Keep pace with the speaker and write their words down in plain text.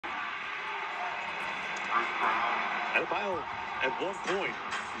Adebayo, at one point,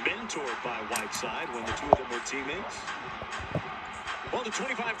 mentored by Whiteside when the two of them were teammates. Well, the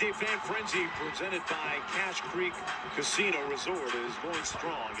 25-day fan frenzy presented by Cache Creek Casino Resort is going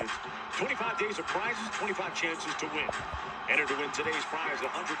strong. It's 25 days of prizes, 25 chances to win. Enter to win today's prize, a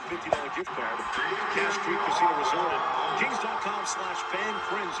 $150 gift card to Cache Creek Casino Resort at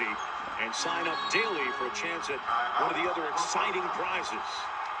kings.com/fanfrenzy and sign up daily for a chance at one of the other exciting prizes.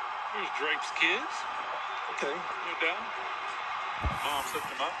 Here's Drake's kids. Okay. No doubt. Mom's hooked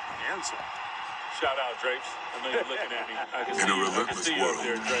him up. Handsome. Shout out, Drapes. I know you're looking at me. I can In see a you. I can relentless see you up world,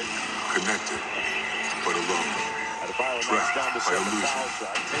 there, Drake. connected but alone. Adebayo knocks down the second foul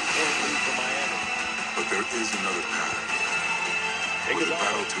shot. 10-point lead for Miami. But there is another path where the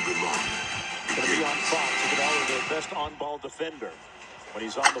battle to belong Going to be on Fox. Iguodala, their best on-ball defender. When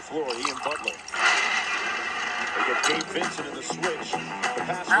he's on the floor, he and Butler. They get Gabe Vincent in the switch. The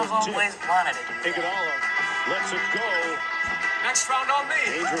pass I've was always tipped. wanted to do that. Iguodala lets it go. Next round on me.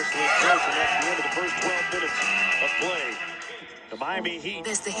 Dangerously close, and that's the end of the first 12 minutes of play. The Miami Heat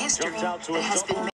There's the history jumps out to a that has double. been